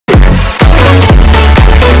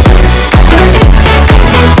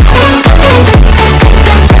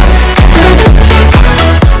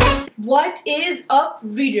up,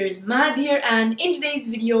 readers? Mahad here, and in today's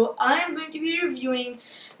video I am going to be reviewing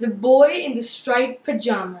The Boy in the Striped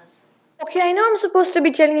Pajamas. Okay, I know I'm supposed to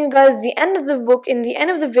be telling you guys the end of the book in the end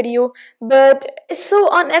of the video, but it's so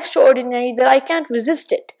unextraordinary that I can't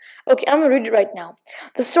resist it. Okay, I'm gonna read it right now.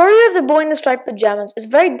 The story of The Boy in the Striped Pajamas is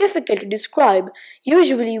very difficult to describe.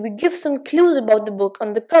 Usually we give some clues about the book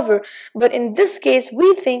on the cover, but in this case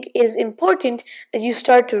we think it is important that you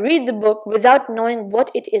start to read the book without knowing what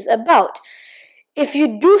it is about. If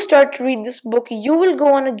you do start to read this book, you will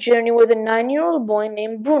go on a journey with a 9-year-old boy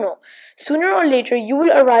named Bruno. Sooner or later, you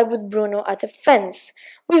will arrive with Bruno at a fence.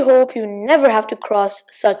 We hope you never have to cross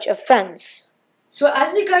such a fence. So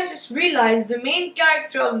as you guys just realized, the main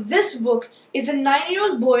character of this book is a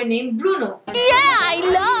 9-year-old boy named Bruno. Yeah, I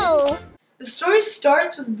know! The story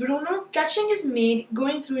starts with Bruno catching his maid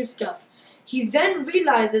going through his stuff. He then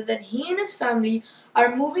realizes that he and his family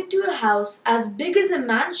are moving to a house as big as a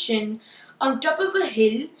mansion on top of a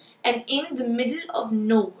hill and in the middle of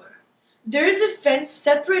nowhere. There is a fence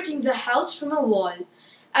separating the house from a wall.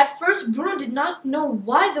 At first, Bruno did not know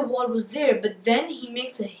why the wall was there, but then he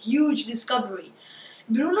makes a huge discovery.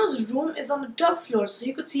 Bruno's room is on the top floor, so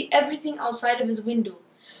he could see everything outside of his window.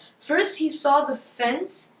 First, he saw the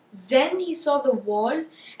fence, then he saw the wall,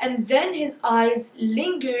 and then his eyes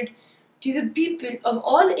lingered to the people of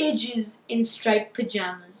all ages in striped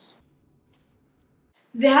pajamas.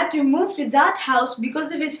 They had to move to that house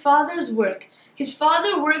because of his father's work. His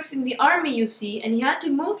father works in the army, you see, and he had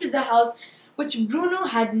to move to the house, which Bruno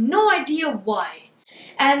had no idea why.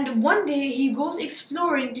 And one day he goes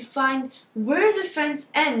exploring to find where the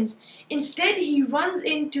fence ends. Instead, he runs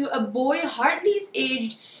into a boy hardly his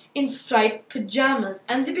age in striped pajamas,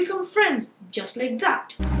 and they become friends just like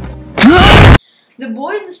that. The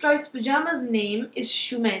boy in the striped pajamas' name is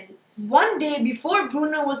Shumel. One day before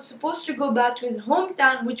Bruno was supposed to go back to his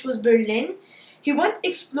hometown, which was Berlin, he went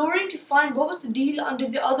exploring to find what was the deal under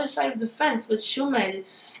the other side of the fence with Shumel,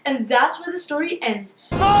 and that's where the story ends.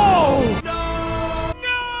 No! No!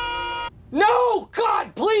 No! No!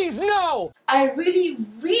 God, please, no! I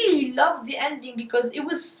really loved the ending because it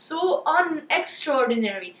was so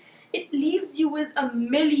unextraordinary. It leaves you with a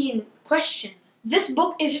million questions. This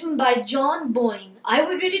book is written by John Boyne. I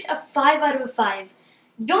would rate it a 5 out of 5.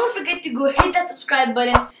 Don't forget to go hit that subscribe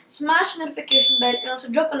button, smash the notification bell, and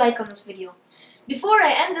also drop a like on this video. Before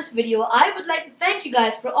I end this video, I would like to thank you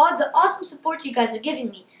guys for all the awesome support you guys are giving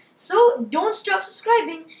me. So don't stop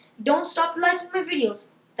subscribing, don't stop liking my videos.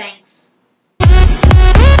 Thanks.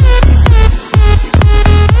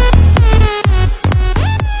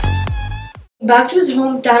 Back to his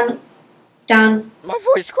hometown. My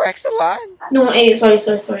voice cracks a lot. No, sorry.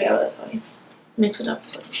 Mix it up.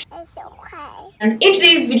 Sorry. It's okay. And in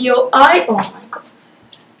today's video, oh my god.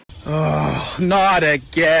 Oh, not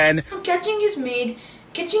again. Catching his maid.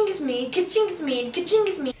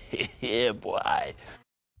 Yeah, boy.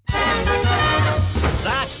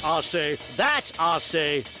 That I'll say.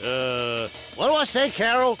 What do I say,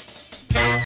 Carol?